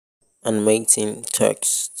Animating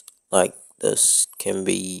text like this can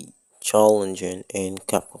be challenging in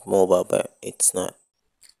CapCut Mobile, but it's not.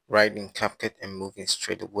 Right in CapCut and moving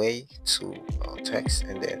straight away to our text,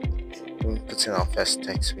 and then we put in our first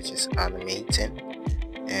text, which is animating,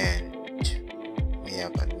 and we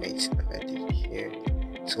have animating already here.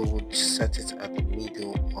 So we'll set it at the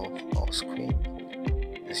middle of our screen.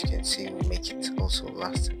 As you can see, we make it also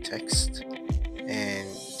last in text, and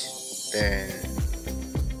then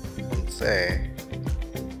from there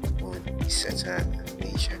we'll be setting an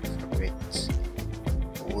animation for it,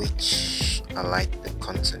 which I like the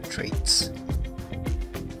concentrates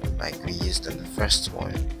like we used in the first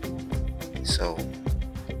one. So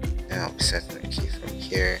then I'll be setting a key from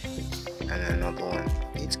here and another one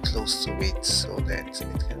it's close to it so that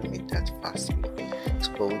it can make that fast move.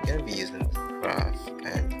 So but we're gonna be using the graph,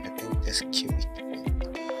 and I think this cubic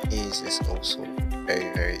is also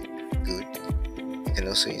very good. You can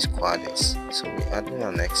also use quadrants. So we're adding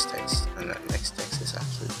our next text, and our next text is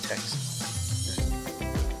actually text.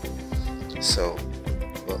 So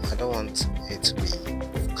but I don't want it to be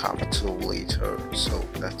capital later, so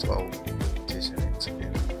that's why we're using it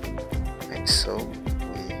like so.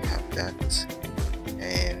 We have that,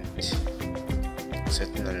 and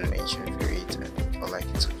certain animation for it, and I like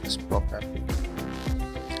it to just pop up.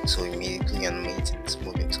 So immediately animating is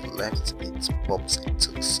moving to the left, it pops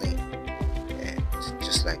into the same, and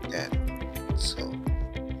just like that. So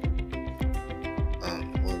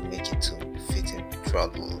we'll make it to fit in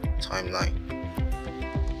throughout the timeline.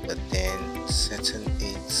 But then setting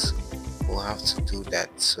it, we'll have to do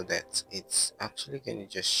that so that it's actually going to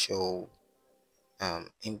just show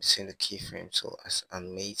in between the keyframes. So as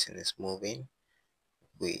animating is moving,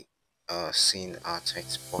 we are seeing our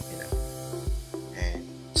text popping up, and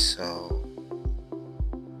so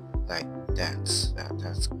like that's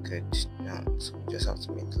good. Now so we just have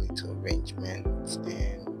to make a little arrangement,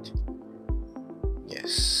 and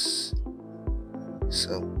yes,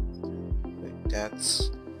 so with that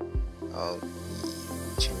I'll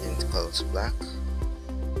be changing the color to black,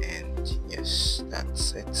 and yes,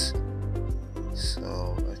 that's it.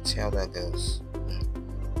 So let's see how that goes.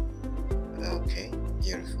 Okay,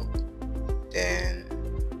 beautiful. Then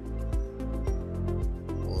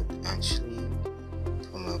we'll actually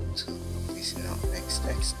come up to placing our next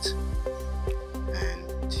text,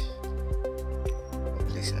 and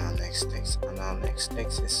placing our next text, and our next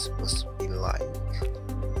text is supposed to be like,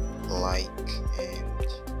 and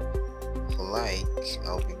like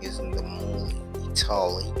I'll be using the move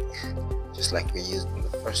italic just like we used in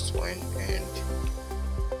the first one, and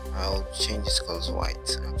I'll change its color to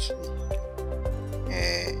white actually,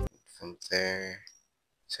 and from there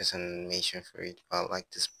set an animation for it. I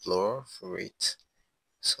like this blur for it,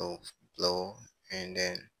 so blur, and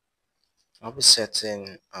then I'll be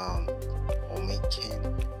setting or making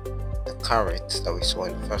the carrot that we saw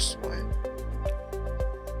in the first one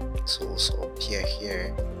to also appear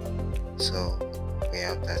here. So we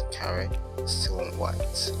have that carrot still in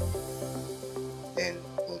white, then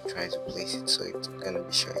we'll try to place it so it's gonna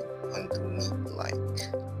be showing underneath, like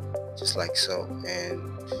just like so. And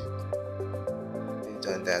in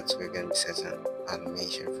doing that, we're gonna be setting an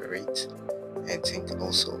animation for it. I think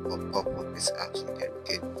also a pop-up is actually gonna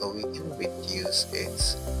be good, but we can reduce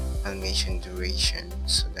its animation duration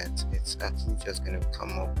so that it's actually just gonna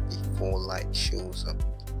come up before light shows up.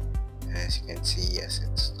 And as you can see, yes,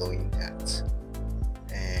 it's doing that.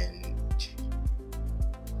 And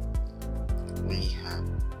we have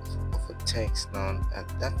of a text now,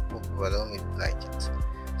 at that book, but I don't really like it,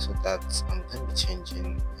 so that I'm going to be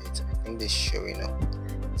changing it. I think this showing up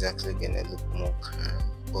is actually going to look more calm,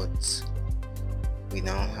 but we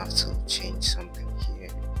now have to change something here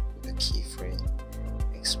with the keyframe,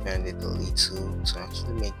 expand it a little to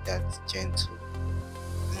actually make that gentle,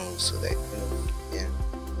 so that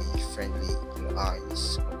be friendly in the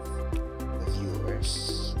eyes of the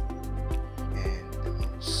viewers, and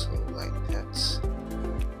also like that.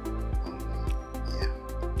 Yeah,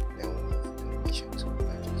 then we'll move animation to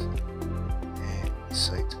that, and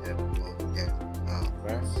so it's gonna move the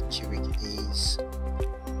graph. Cubic is,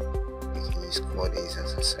 we can use quad A's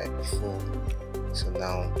as I said before. So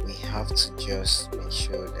now we have to just make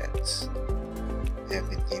sure that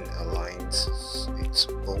everything aligns, it's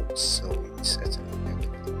both, so we set up everything.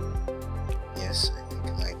 Yes, I think I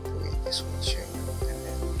like the way this one's showing up, and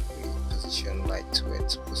then we position light to where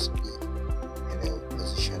it's supposed to be, and then we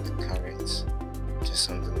position the carrots just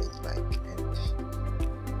underneath, like,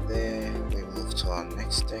 and there we move to our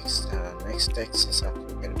next text, and our next text is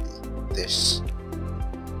actually going to be this.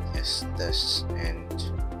 Yes, this, and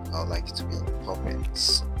I would like it to be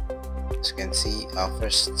puppets. As you can see, our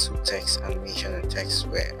first two text, animation and text,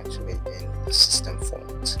 were actually in the system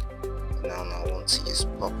font. Now I want to use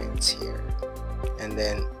puppets here, and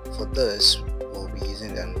then for this we'll be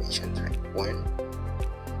using the animation type 1,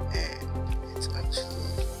 and it's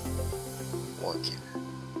actually working.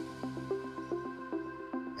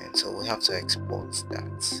 And so we have to export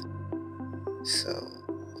that. So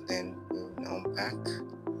then we'll now back,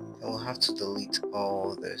 and we'll have to delete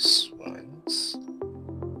all these ones,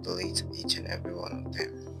 delete each and every one of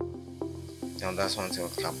them. Now that's one thing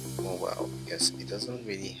with CapCut Mobile, because it doesn't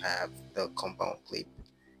really have the compound clip,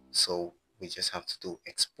 so we just have to do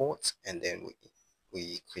export, and then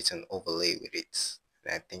we create an overlay with it.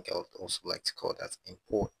 And I think I would also like to call that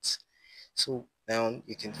import. So now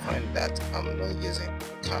you can find that I'm not using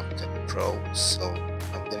CapCut Pro, so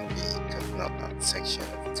I'm going to be cutting out that section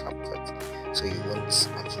of CapCut, so you won't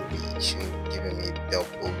actually be giving me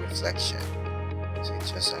double reflection. So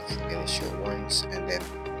it's just actually going to show once, and then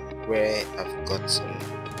where I've gotten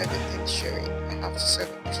everything showing, I have to set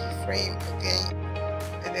a keyframe again,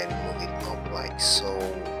 and then move it up like so,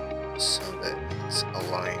 so that it's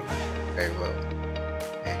aligned very well.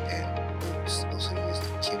 And then we'll also use the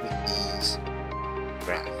cubic ease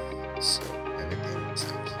graph, so everything is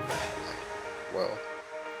actually aligned well.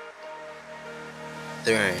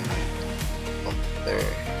 Then from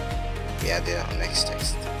there we added our next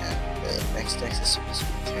text, and the next text is supposed to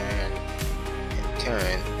be can,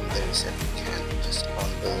 and then we said we can just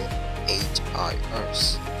bundle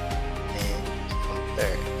HIRs, and from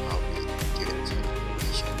there I'll be given to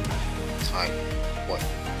information type 1,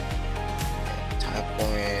 and type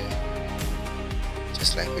 1,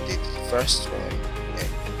 just like we did the first one, and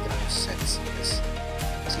in the sense is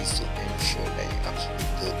please to ensure that you actually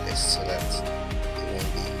do this so that it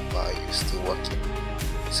won't be while you're still working.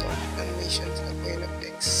 Some animations are going to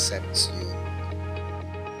accept you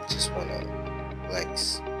just want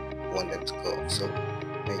them to go. So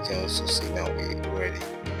you can also see now we already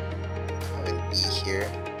have an E here,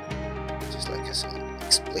 just like I was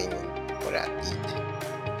explaining what I did.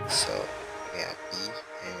 So we have E,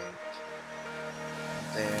 and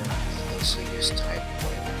then we also use type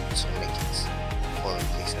 1 to make it fall in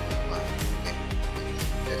place and align, and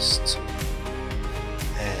this too.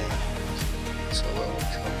 And so when we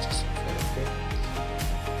come just in front of it,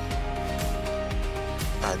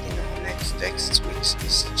 adding our next text, which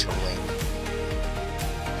is chilling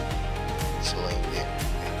there,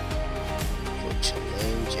 and for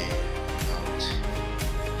challenge, and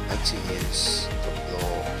I like to use the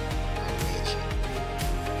blow animation,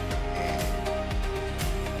 and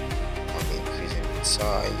I'll be increasing its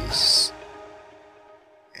size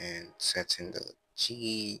and setting the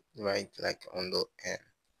G right like on the end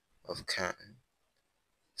of can,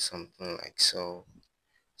 something like so.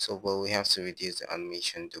 But we have to reduce the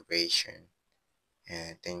animation duration, and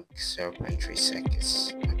I think 0.3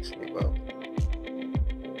 seconds actually well.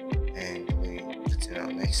 And we put in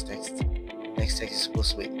our next text. Next text is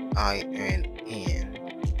supposed to be I and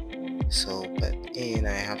N. So but in I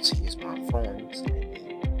have to use my font and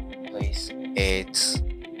then place it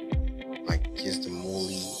like use the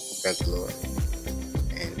Moly regular,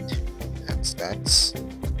 and that's that.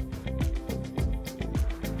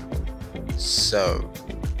 So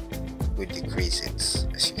we decrease it,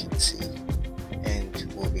 as you can see, and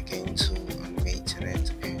we'll begin to animate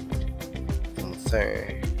it, and from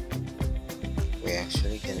there we're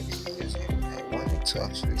actually going to be using, I wanted to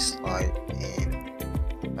actually slide in,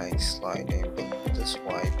 but the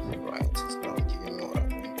swipe right is not giving me what I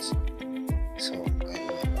want, so I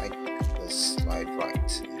like the slide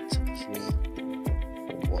right, it's actually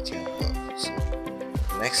working well. So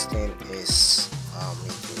the next thing is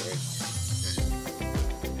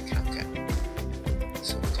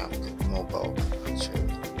mobile actually.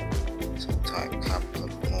 So type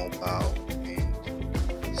CapCut Mobile,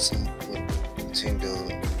 and see between the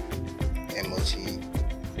emoji,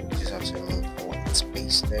 you just have to remove white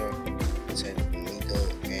space there, set the middle,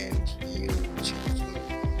 and you change the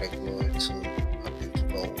regular to update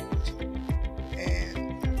bold, and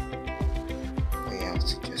we have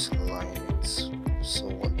to just align it so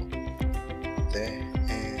well there.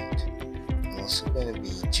 And I'm also going to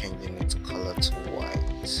be changing its color to white.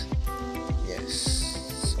 Yes,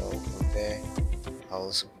 so from there I'll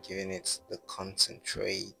also be giving it the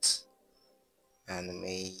concentrate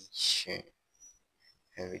animation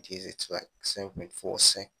and reduce it to like 7.4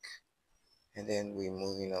 sec, and then we're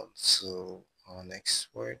moving on to our next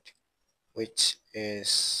word, which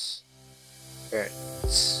is but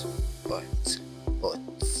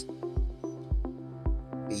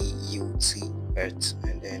B-U-T, but,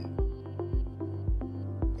 and then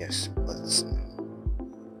yes, but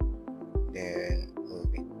then we'll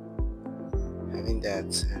be having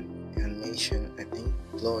that animation. I think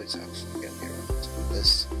blur is actually gonna be around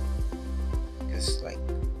this, because like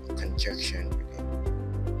conjunction within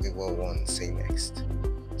we will want to say next.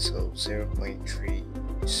 So 0.3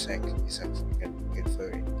 sec is actually gonna be good for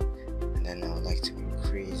it, and then I would like to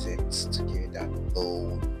increase it to give it that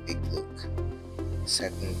bold big look.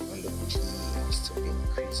 Setting on the P has to be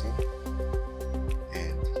increasing,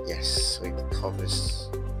 and yes, so it covers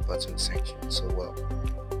bottom section so well.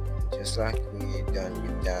 Just like we done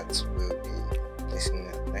with that, we'll be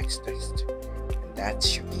placing the next text, and that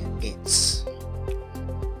should be it.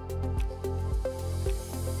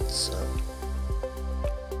 So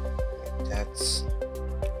with that,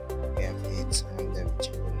 we have it, and then we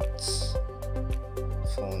change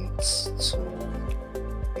fonts to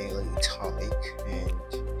really italic and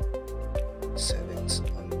set it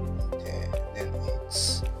on there. Then its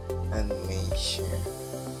animation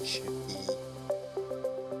should be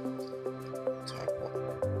type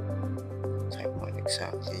 1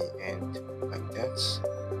 exactly, and like that.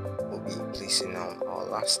 We'll be placing on our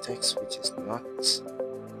last text, which is not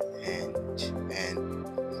and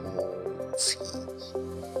multi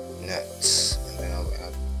nuts, and then I'll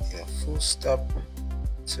add full stop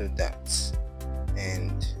to that.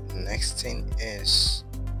 And the next thing is,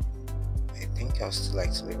 I think I'll still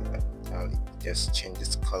like to leave it italic, just change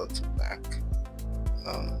its color to black.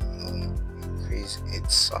 Increase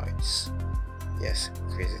its size, yes,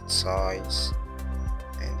 increase its size,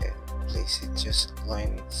 and then place it, just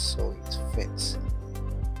align it so it fits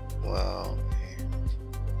well, and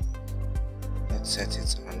let's set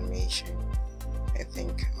its animation. I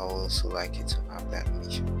think I also like it to have the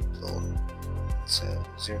animation below. So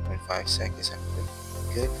 0.5 seconds actually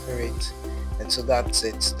good for it. And so that's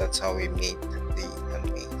it. That's how we made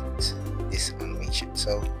this animation.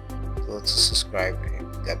 So go to subscribe,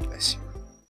 and God bless you.